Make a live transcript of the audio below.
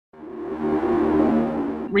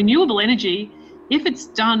renewable energy, if it's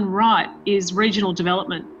done right, is regional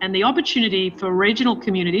development, and the opportunity for regional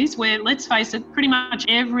communities where, let's face it, pretty much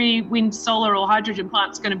every wind, solar or hydrogen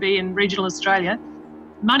plant is going to be in regional Australia.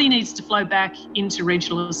 Money needs to flow back into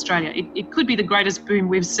regional Australia. It could be the greatest boom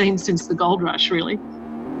we've seen since the gold rush, really.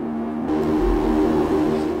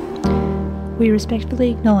 We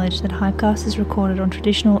respectfully acknowledge that Hypecast is recorded on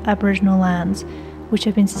traditional Aboriginal lands, which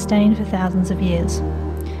have been sustained for thousands of years.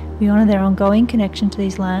 We honour their ongoing connection to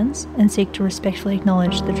these lands and seek to respectfully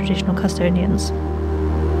acknowledge the traditional custodians.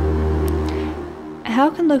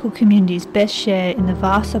 How can local communities best share in the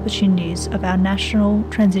vast opportunities of our national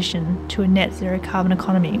transition to a net zero carbon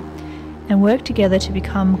economy and work together to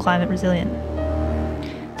become climate resilient?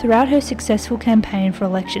 Throughout her successful campaign for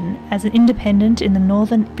election as an independent in the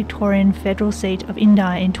Northern Victorian federal seat of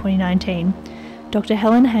Indi in 2019, Dr.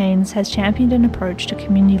 Helen Haines has championed an approach to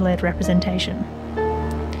community-led representation.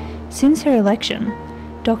 Since her election,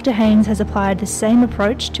 Dr. Haines has applied the same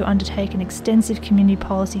approach to undertake an extensive community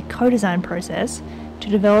policy co-design process to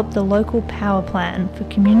develop the local power plan for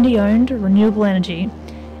community-owned renewable energy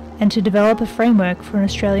and to develop a framework for an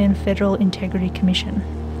Australian Federal Integrity Commission.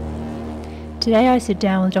 Today I sit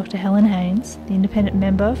down with Dr. Helen Haines, the independent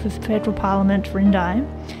member for Federal Parliament for Indi,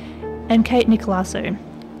 and Kate Nicolaso,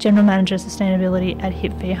 General Manager of Sustainability at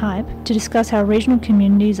HIP v Hype, to discuss how regional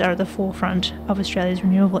communities are at the forefront of Australia's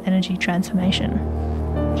renewable energy transformation.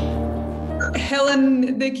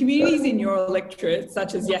 Helen, the communities in your electorate,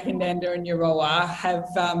 such as Yackandandah and Euroa, have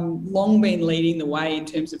long been leading the way in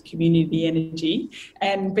terms of community energy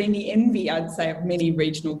and been the envy, I'd say, of many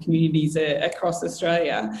regional communities across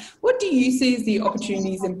Australia. What do you see as the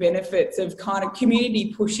opportunities and benefits of kind of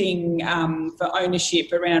community pushing for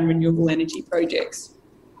ownership around renewable energy projects?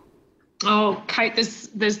 Oh, Kate,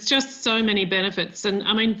 there's just so many benefits. And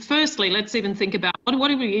I mean, firstly, let's even think about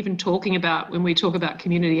what are we even talking about when we talk about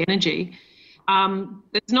community energy?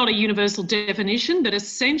 There's not a universal definition, but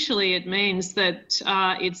essentially it means that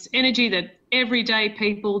it's energy that everyday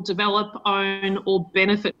people develop, own or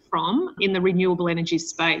benefit from in the renewable energy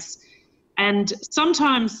space. And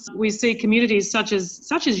sometimes we see communities such as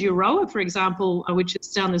Euroa, for example, which is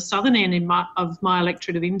down the southern end of my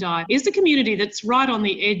electorate of Indi, is a community that's right on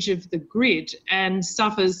the edge of the grid and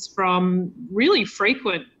suffers from really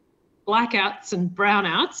frequent blackouts and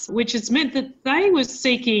brownouts, which has meant that they were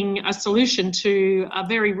seeking a solution to a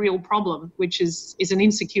very real problem, which is an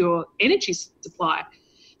insecure energy supply.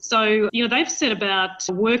 So, they've set about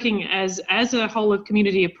working as a whole of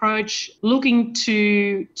community approach, looking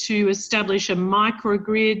to establish a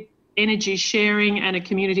microgrid, energy sharing and a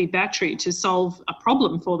community battery to solve a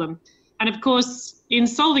problem for them. And of course, in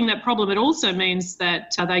solving that problem, it also means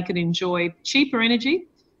that they can enjoy cheaper energy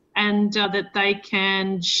and that they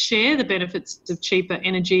can share the benefits of cheaper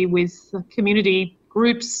energy with community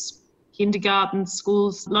groups, kindergartens,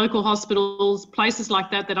 schools, local hospitals, places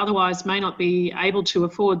like that otherwise may not be able to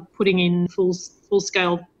afford putting in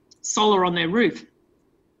full-scale solar on their roof.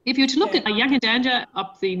 If you were to look at Yackandandah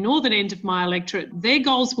up the northern end of my electorate, their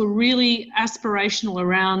goals were really aspirational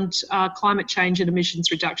around climate change and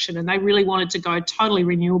emissions reduction, and they really wanted to go totally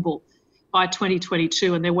renewable by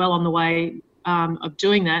 2022, and they're well on the way of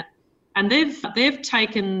doing that. And they've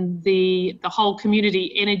taken the whole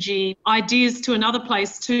community energy ideas to another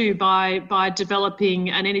place too by developing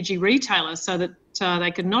an energy retailer so that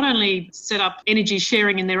they could not only set up energy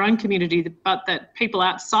sharing in their own community, but that people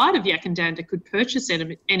outside of Yackandandah could purchase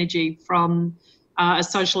energy from a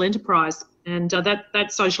social enterprise. And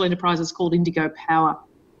that social enterprise is called Indigo Power.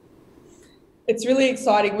 It's really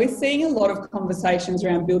exciting. We're seeing a lot of conversations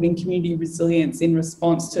around building community resilience in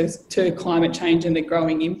response to climate change and the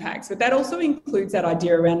growing impacts, but that also includes that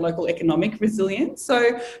idea around local economic resilience.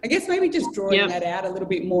 So I guess maybe just drawing that out a little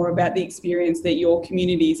bit more about the experience that your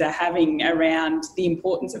communities are having around the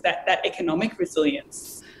importance of that economic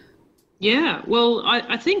resilience. Yeah, well,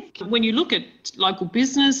 I think when you look at local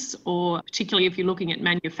business, or particularly if you're looking at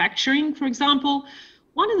manufacturing, for example,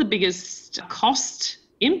 one of the biggest cost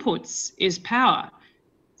inputs is power.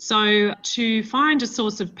 So to find a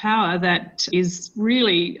source of power that is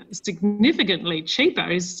really significantly cheaper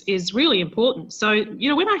is really important. So,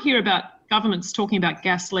 when I hear about governments talking about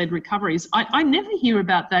gas-led recoveries, I never hear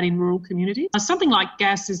about that in rural communities. Something like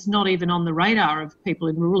gas is not even on the radar of people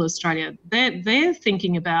in rural Australia. They're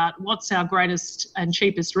thinking about what's our greatest and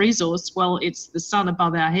cheapest resource. Well, it's the sun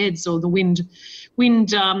above our heads or the wind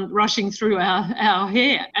rushing through our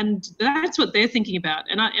hair, and that's what they're thinking about.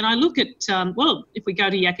 And I look at if we go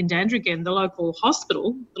to Yackandandah again, the local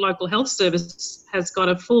hospital, the local health service has got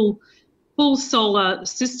a full solar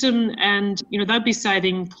system, and they'd be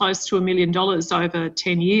saving close to $1 million over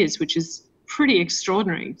 10 years, which is pretty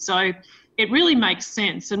extraordinary. So it really makes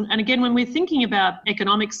sense. And again, when we're thinking about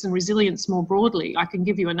economics and resilience more broadly, I can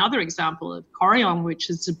give you another example of Corryong, which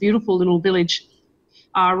is a beautiful little village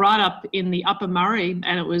right up in the Upper Murray,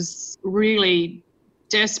 and it was really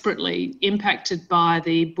desperately impacted by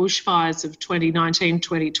the bushfires of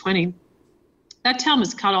 2019-2020. That town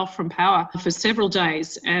was cut off from power for several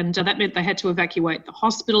days, and that meant they had to evacuate the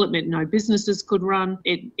hospital. It meant no businesses could run.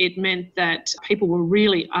 It meant that people were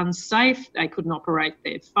really unsafe. They couldn't operate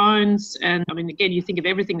their phones. And I mean, again, you think of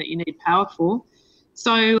everything that you need power for.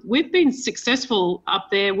 So we've been successful up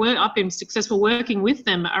there. I've been successful working with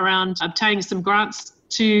them around obtaining some grants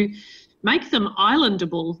to make them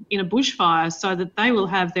islandable in a bushfire so that they will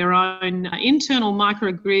have their own internal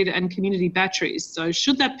microgrid and community batteries. So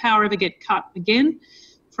should that power ever get cut again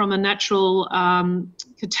from a natural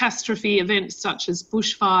catastrophe event such as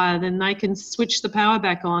bushfire, then they can switch the power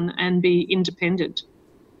back on and be independent.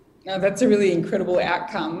 Now, that's a really incredible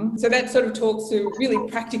outcome. So that sort of talks to really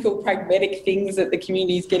practical, pragmatic things that the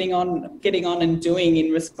community is getting on and doing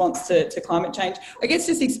in response to climate change. I guess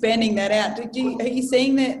just expanding that out, are you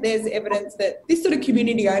seeing that there's evidence that this sort of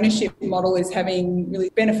community ownership model is having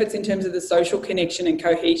really benefits in terms of the social connection and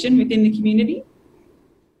cohesion within the community?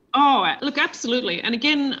 Oh, look, absolutely. And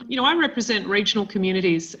again, I represent regional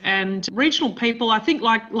communities, and regional people, I think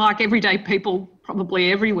like everyday people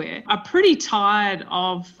probably everywhere, are pretty tired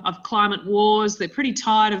of climate wars. They're pretty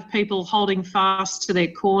tired of people holding fast to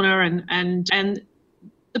their corner, and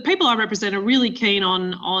the people I represent are really keen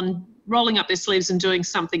on rolling up their sleeves and doing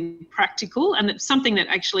something practical, and it's something that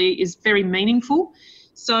actually is very meaningful.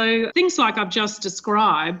 So things like I've just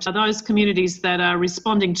described are those communities that are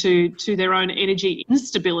responding to their own energy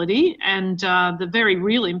instability and the very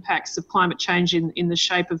real impacts of climate change in the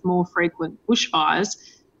shape of more frequent bushfires.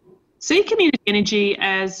 See community energy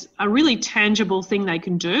as a really tangible thing they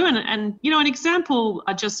can do. And an example,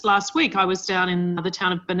 just last week I was down in the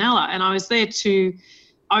town of Benalla, and I was there to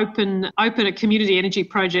open a community energy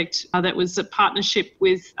project that was a partnership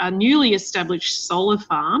with a newly established solar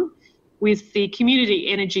farm with the community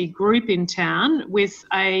energy group in town, with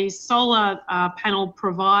a solar panel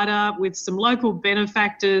provider, with some local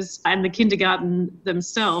benefactors and the kindergarten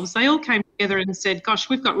themselves. They all came together and said, gosh,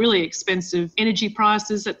 we've got really expensive energy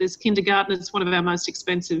prices at this kindergarten. It's one of our most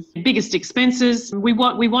expensive, biggest expenses. We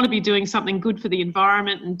want to be doing something good for the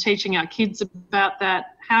environment and teaching our kids about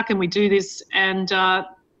that. How can we do this? And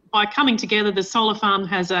by coming together, the solar farm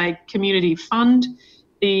has a community fund.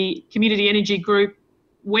 The community energy group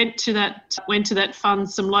went to that fund.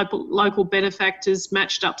 Some local benefactors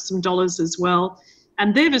matched up some dollars as well,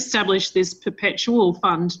 and they've established this perpetual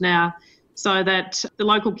fund now, so that the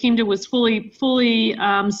local kinder was fully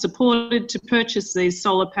supported to purchase these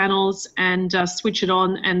solar panels and switch it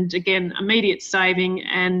on, and again, immediate saving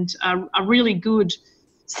and a really good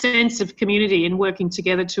sense of community in working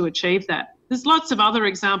together to achieve that. There's lots of other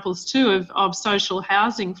examples too of social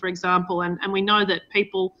housing, for example, and we know that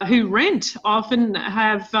people who rent often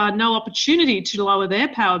have no opportunity to lower their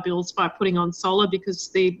power bills by putting on solar because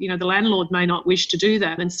the landlord may not wish to do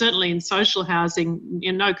that, and certainly in social housing,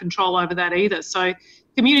 no control over that either. So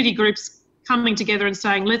community groups coming together and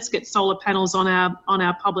saying, let's get solar panels on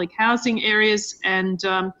our public housing areas and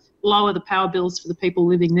lower the power bills for the people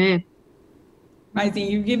living there. Amazing.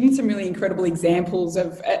 You've given some really incredible examples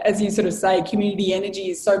of, as you sort of say, community energy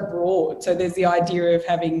is so broad. So there's the idea of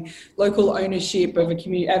having local ownership of a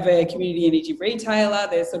community energy retailer.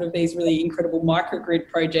 There's sort of these really incredible microgrid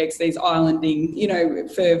projects, these islanding,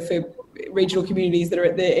 for regional communities that are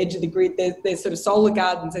at the edge of the grid. There's sort of solar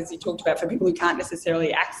gardens, as you talked about, for people who can't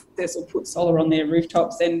necessarily access or put solar on their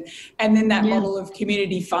rooftops. And then that model of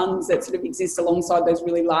community funds that sort of exists alongside those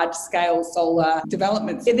really large-scale solar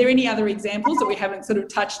developments. Are there any other examples that we haven't sort of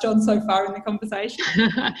touched on so far in the conversation?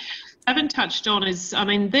 Haven't touched on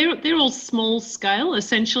they're all small scale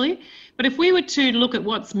essentially, but if we were to look at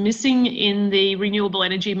what's missing in the renewable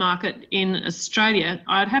energy market in Australia,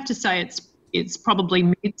 I'd have to say it's probably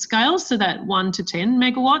mid-scale, so that 1 to 10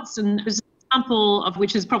 megawatts. And there's an example of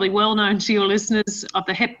which is probably well known to your listeners of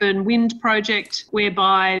the Hepburn Wind Project,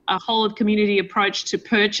 whereby a whole of community approach to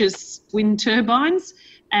purchase wind turbines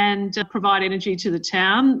and provide energy to the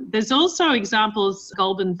town. There's also examples,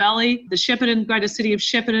 Goulburn Valley, the Shepparton, Greater City of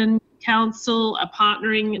Shepparton Council are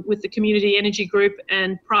partnering with the community energy group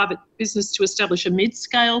and private business to establish a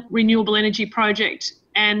mid-scale renewable energy project.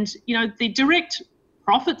 And, the direct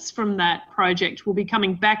profits from that project will be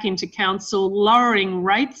coming back into council, lowering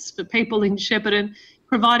rates for people in Shepparton,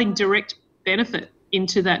 providing direct benefit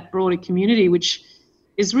into that broader community, which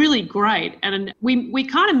is really great. And we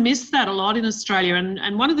kind of miss that a lot in Australia.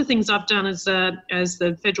 And one of the things I've done as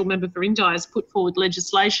the federal member for Indi is put forward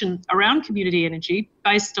legislation around community energy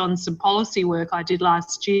based on some policy work I did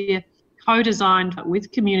last year, co-designed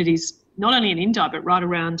with communities, not only in Indi, but right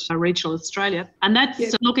around regional Australia. And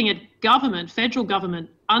that's looking at government, federal government,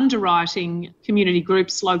 underwriting community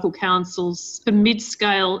groups, local councils for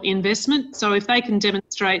mid-scale investment. So if they can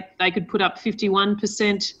demonstrate they could put up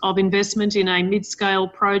 51% of investment in a mid-scale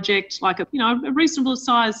project, like a reasonable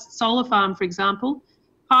sized solar farm, for example,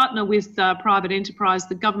 partner with private enterprise,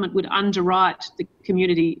 the government would underwrite the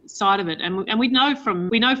community side of it. And we know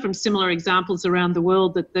from similar examples around the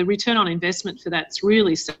world that the return on investment for that's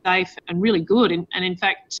really safe and really good. And in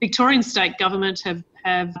fact, Victorian state government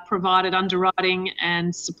have provided underwriting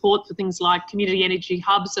and support for things like community energy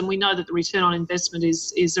hubs, and we know that the return on investment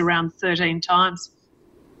is around 13 times.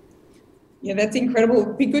 Yeah, that's incredible.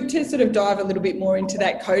 It'd be good to sort of dive a little bit more into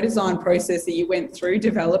that co-design process that you went through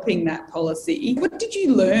developing that policy. What did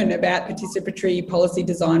you learn about participatory policy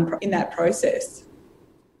design in that process?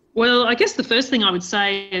 Well, I guess the first thing I would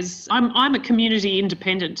say is I'm a community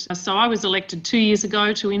independent. So I was elected 2 years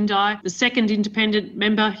ago to Indi, the second independent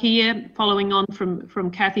member here, following on from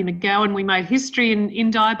Cathy McGowan. We made history in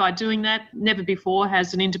Indi by doing that. Never before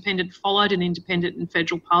has an independent followed an independent in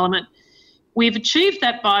federal parliament. We've achieved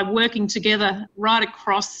that by working together right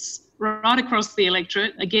across the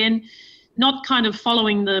electorate. Again, not kind of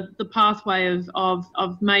following the pathway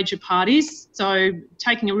of major parties. So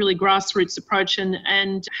taking a really grassroots approach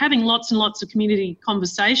and having lots and lots of community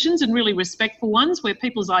conversations, and really respectful ones where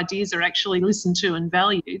people's ideas are actually listened to and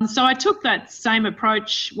valued. And so I took that same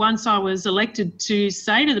approach once I was elected to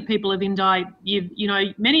say to the people of Indi,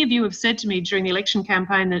 many of you have said to me during the election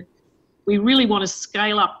campaign that we really want to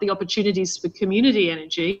scale up the opportunities for community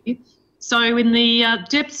energy. So in the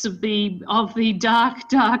depths of the dark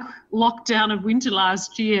lockdown of winter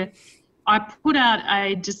last year, I put out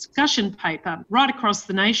a discussion paper right across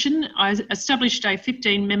the nation. I established a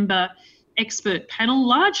 15-member expert panel,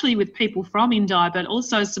 largely with people from Indi, but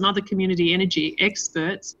also some other community energy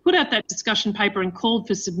experts. Put out that discussion paper and called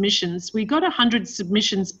for submissions. We got 100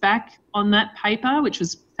 submissions back on that paper, which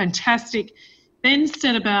was fantastic. Then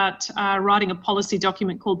set about writing a policy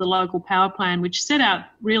document called the Local Power Plan, which set out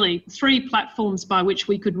really 3 platforms by which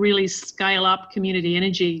we could really scale up community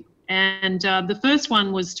energy. And the first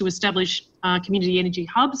one was to establish community energy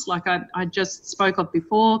hubs, like I just spoke of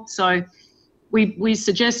before. So we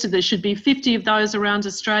suggested there should be 50 of those around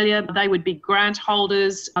Australia. They would be grant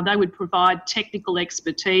holders. They would provide technical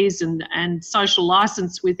expertise and social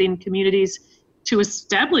licence within communities to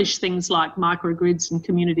establish things like microgrids and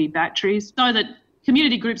community batteries, so that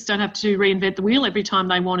community groups don't have to reinvent the wheel every time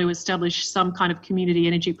they want to establish some kind of community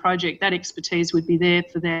energy project. That expertise would be there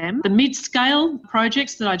for them. The mid-scale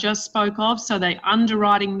projects that I just spoke of, so they're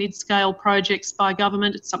underwriting mid-scale projects by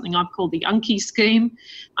government. It's something I've called the UNCI scheme,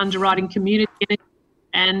 underwriting community energy.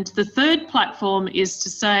 And the third platform is to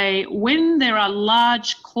say when there are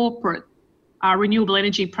large corporate renewable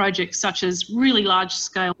energy projects such as really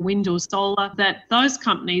large-scale wind or solar, that those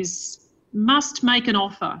companies must make an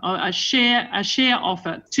offer, a share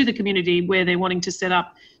offer to the community where they're wanting to set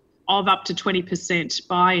up of up to 20%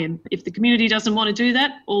 buy-in. If the community doesn't want to do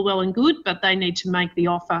that, all well and good, but they need to make the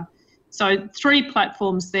offer. So 3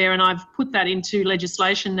 platforms there, and I've put that into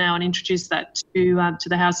legislation now and introduced that to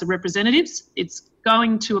the House of Representatives. It's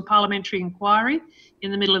going to a parliamentary inquiry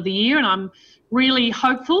in the middle of the year, and I'm really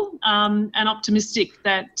hopeful and optimistic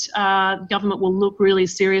that government will look really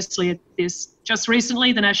seriously at this. Just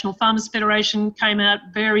recently, the National Farmers Federation came out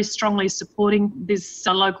very strongly supporting this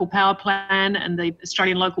local power plan, and the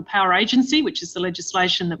Australian Local Power Agency, which is the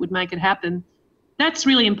legislation that would make it happen. That's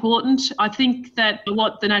really important. I think that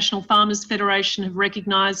what the National Farmers Federation have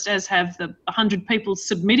recognised, as have the 100 people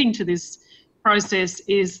submitting to this process,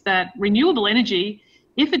 is that renewable energy,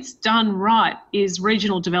 if it's done right, is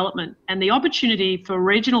regional development, and the opportunity for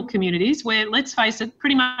regional communities where, let's face it,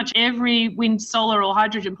 pretty much every wind, solar or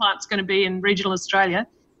hydrogen plant is going to be in regional Australia.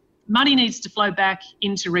 Money needs to flow back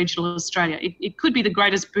into regional Australia. It could be the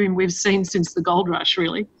greatest boom we've seen since the gold rush,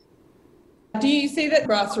 really. Do you see that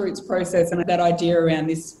grassroots process and that idea around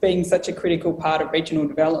this being such a critical part of regional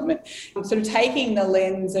development, sort of taking the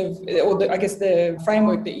lens of, the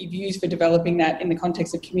framework that you've used for developing that in the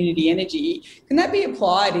context of community energy, can that be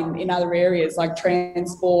applied in other areas like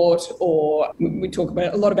transport, or we talk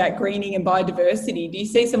a lot about greening and biodiversity? Do you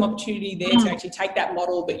see some opportunity there to actually take that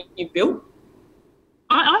model that you've built?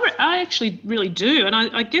 I actually really do, and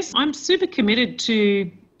I guess I'm super committed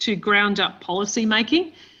to ground up policy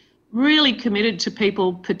making. really committed to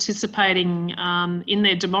people participating in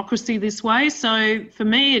their democracy this way. So for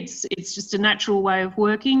me, it's just a natural way of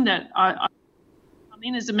working that I come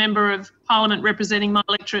in as a member of Parliament representing my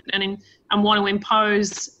electorate and want to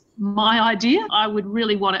impose my idea. I would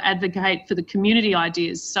really want to advocate for the community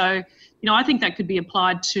ideas. So, I think that could be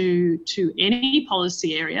applied to any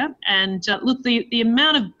policy area. And look, the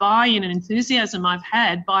amount of buy-in and enthusiasm I've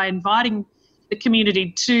had by inviting the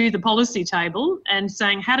community to the policy table and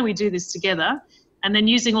saying, how do we do this together? And then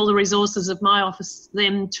using all the resources of my office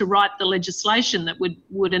then to write the legislation that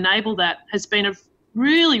would enable that has been a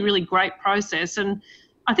really, really great process. And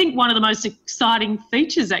I think one of the most exciting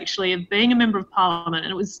features actually of being a member of Parliament,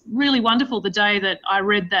 and it was really wonderful the day that I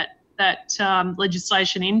read that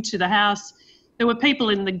legislation into the House, there were people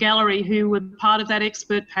in the gallery who were part of that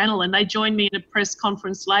expert panel, and they joined me in a press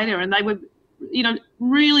conference later, and they were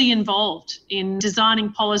really involved in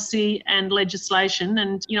designing policy and legislation.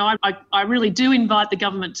 And, I really do invite the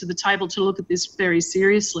government to the table to look at this very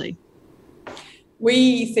seriously.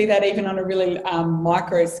 We see that even on a really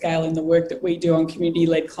micro scale in the work that we do on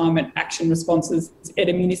community-led climate action responses at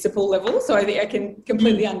a municipal level. So I think I can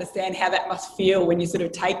completely understand how that must feel when you sort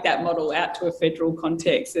of take that model out to a federal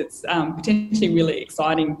context. It's potentially really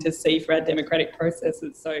exciting to see for our democratic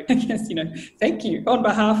processes. So I guess, thank you on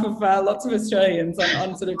behalf of lots of Australians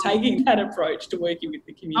on sort of taking that approach to working with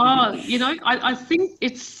the community. I think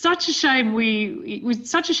it's such a shame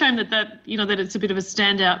that it's a bit of a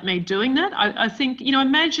standout me doing that. I think,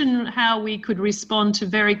 imagine how we could respond to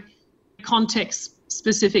very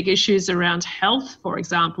context-specific issues around health, for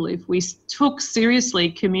example, if we took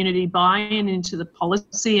seriously community buy-in into the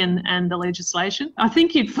policy and the legislation. I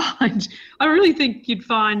really think you'd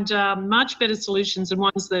find much better solutions and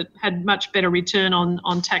ones that had much better return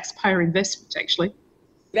on taxpayer investment, actually.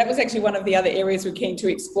 That was actually one of the other areas we're keen to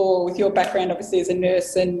explore with your background, obviously, as a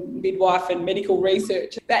nurse and midwife and medical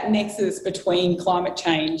research. That nexus between climate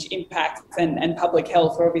change impacts and public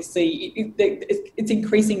health, obviously, it's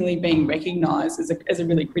increasingly being recognised as a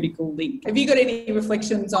really critical link. Have you got any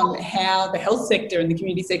reflections on how the health sector and the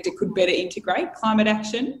community sector could better integrate climate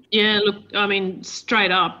action? Yeah, look,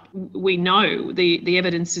 straight up, we know the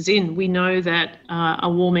evidence is in. We know that a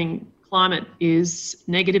warming climate is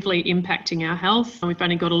negatively impacting our health. We've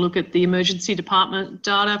only got to look at the emergency department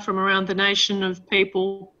data from around the nation of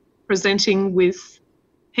people presenting with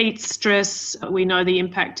heat stress. We know the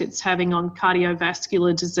impact it's having on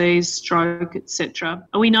cardiovascular disease, stroke, etc.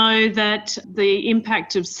 We know that the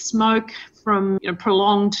impact of smoke from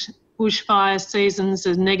prolonged bushfire seasons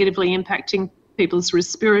is negatively impacting people's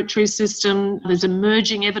respiratory system. There's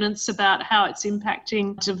emerging evidence about how it's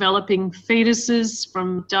impacting developing fetuses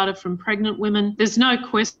from data from pregnant women. There's no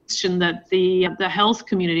question that the health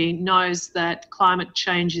community knows that climate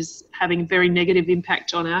change is having a very negative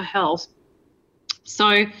impact on our health.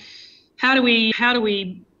 So how do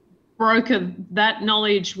we broker that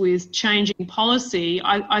knowledge with changing policy?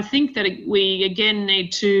 I think that we again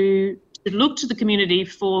need to look to the community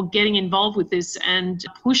for getting involved with this and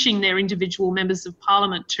pushing their individual members of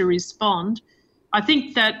Parliament to respond. I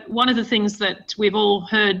think that one of the things that we've all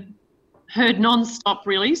heard non-stop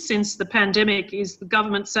really since the pandemic is the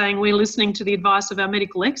government saying we're listening to the advice of our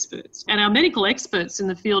medical experts. And our medical experts in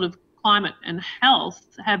the field of climate and health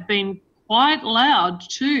have been quite loud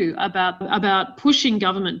too about pushing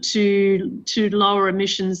government to lower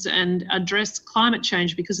emissions and address climate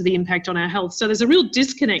change because of the impact on our health. So there's a real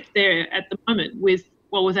disconnect there at the moment with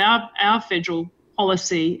our federal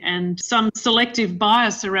policy and some selective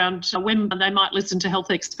bias around when they might listen to health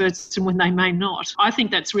experts and when they may not. I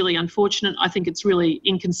think that's really unfortunate. I think it's really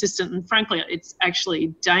inconsistent, and frankly, it's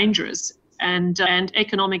actually dangerous and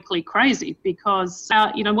economically crazy because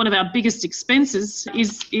one of our biggest expenses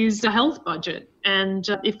is the health budget. And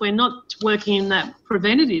if we're not working in that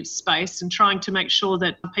preventative space and trying to make sure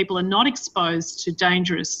that people are not exposed to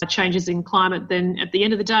dangerous changes in climate, then at the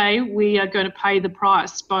end of the day, we are going to pay the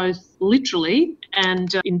price, both literally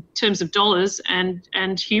and in terms of dollars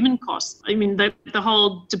and human costs. I mean, the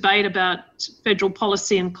whole debate about federal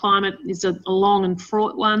policy and climate is a long and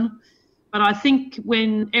fraught one. But I think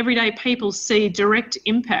when everyday people see direct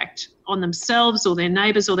impact on themselves or their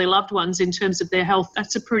neighbours or their loved ones in terms of their health,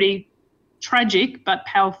 that's a pretty tragic but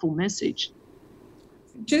powerful message.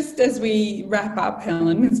 Just as we wrap up,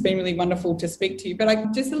 Helen, it's been really wonderful to speak to you,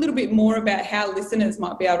 but just a little bit more about how listeners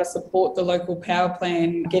might be able to support the local power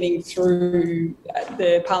plan getting through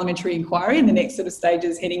the parliamentary inquiry and the next sort of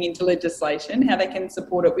stages heading into legislation, how they can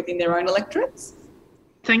support it within their own electorates.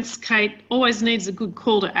 Thanks, Kate. Always needs a good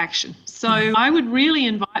call to action. So I would really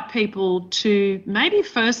invite people to maybe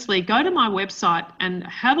firstly go to my website and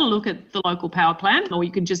have a look at the local power plan, or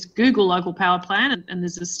you can just Google local power plan, and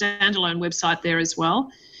there's a standalone website there as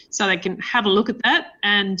well. So they can have a look at that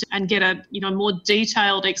and get a more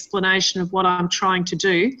detailed explanation of what I'm trying to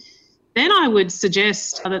do. Then I would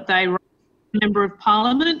suggest that they write to a Member of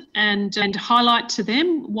Parliament and highlight to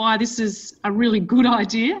them why this is a really good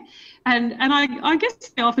idea. And I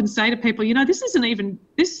guess I often say to people, this isn't even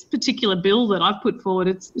this particular bill that I've put forward.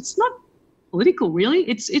 It's not political, really.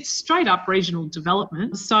 It's straight up regional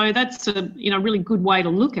development. So that's a really good way to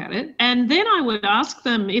look at it. And then I would ask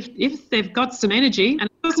them if they've got some energy, and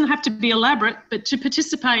it doesn't have to be elaborate, but to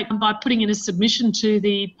participate by putting in a submission to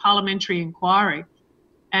the parliamentary inquiry.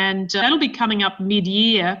 And that'll be coming up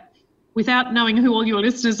mid-year. Without knowing who all your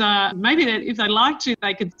listeners are, maybe if they'd like to,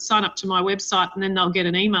 they could sign up to my website and then they'll get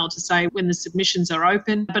an email to say when the submissions are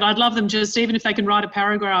open. But I'd love them just, even if they can write a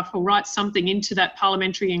paragraph or write something into that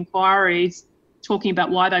parliamentary inquiry talking about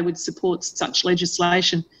why they would support such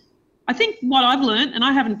legislation. I think what I've learned, and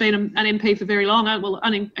I haven't been an MP for very long,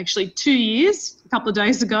 only actually 2 years, a couple of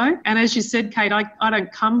days ago. And as you said, Kate, I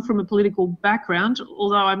don't come from a political background,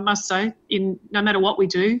 although I must say, no matter what we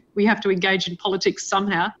do, we have to engage in politics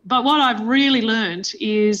somehow. But what I've really learned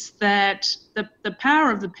is that the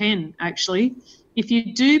power of the pen, actually, if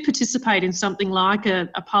you do participate in something like a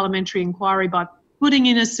parliamentary inquiry by putting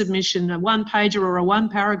in a submission, a one-pager or a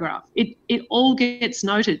one-paragraph, it all gets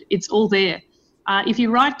noted. It's all there. If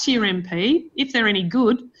you write to your MP, if they're any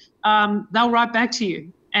good, they'll write back to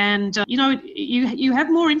you. And, you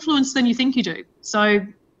have more influence than you think you do. So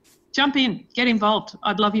jump in, get involved.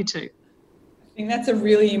 I'd love you to. I think that's a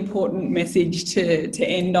really important message to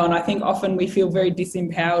end on. I think often we feel very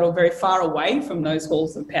disempowered or very far away from those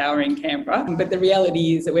halls of power in Canberra, but the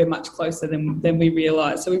reality is that we're much closer than we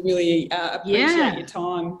realise. So we really appreciate your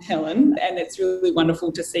time, Helen, and it's really wonderful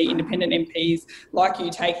to see independent MPs like you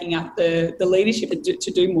taking up the leadership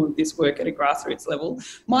to do more of this work at a grassroots level.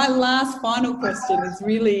 My final question is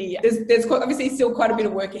really, there's obviously still quite a bit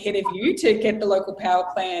of work ahead of you to get the local power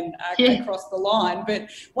plan across the line, but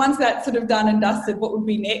once that's sort of done and dusted, what would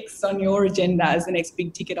be next on your agenda as the next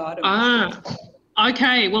big ticket item?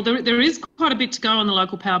 Okay. Well, there is quite a bit to go on the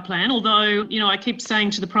local power plan, although, I keep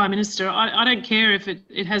saying to the Prime Minister, I don't care if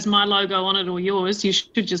it has my logo on it or yours. You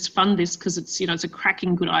should just fund this because it's a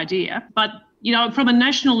cracking good idea. But, from a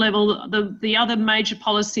national level, the other major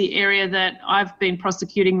policy area that I've been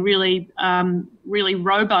prosecuting really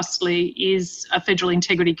robustly is a Federal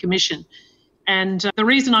Integrity Commission. And the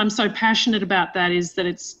reason I'm so passionate about that is that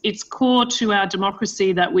it's core to our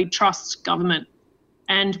democracy that we trust government.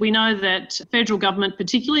 And we know that federal government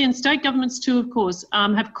particularly, and state governments too, of course,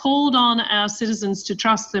 have called on our citizens to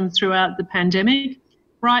trust them throughout the pandemic.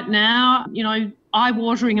 Right now,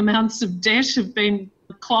 eye-watering amounts of debt have been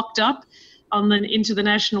clocked up into the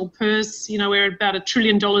national purse. We're at about $1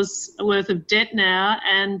 trillion worth of debt now,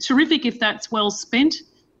 and terrific if that's well spent.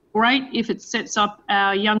 Great if it sets up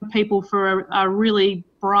our young people for a really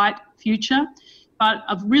bright future. But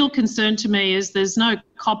of real concern to me is there's no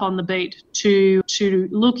cop on the beat to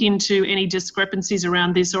look into any discrepancies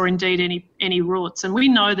around this, or indeed any rorts. And we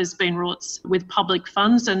know there's been rorts with public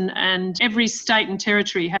funds, and every state and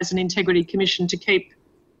territory has an integrity commission to keep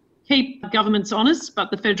governments honest,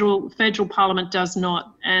 but the federal parliament does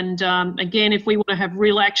not. And again, if we want to have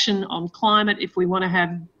real action on climate, if we want to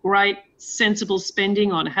have great sensible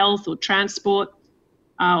spending on health or transport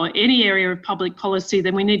or any area of public policy,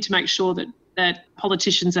 then we need to make sure that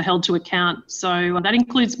politicians are held to account. So that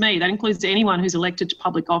includes me, that includes anyone who's elected to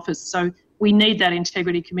public office. So we need that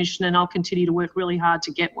integrity commission, and I'll continue to work really hard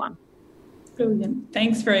to get one. Brilliant.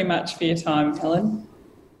 Thanks very much for your time, Helen.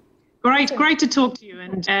 Great to talk to you,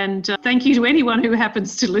 and thank you to anyone who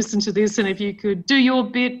happens to listen to this. And if you could do your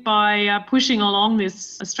bit by pushing along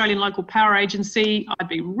this Australian Local Power Agency, I'd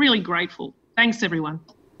be really grateful. Thanks, everyone.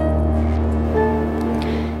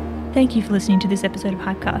 Thank you for listening to this episode of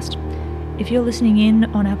Hypecast. If you're listening in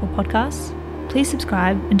on Apple Podcasts, please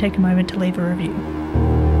subscribe and take a moment to leave a review.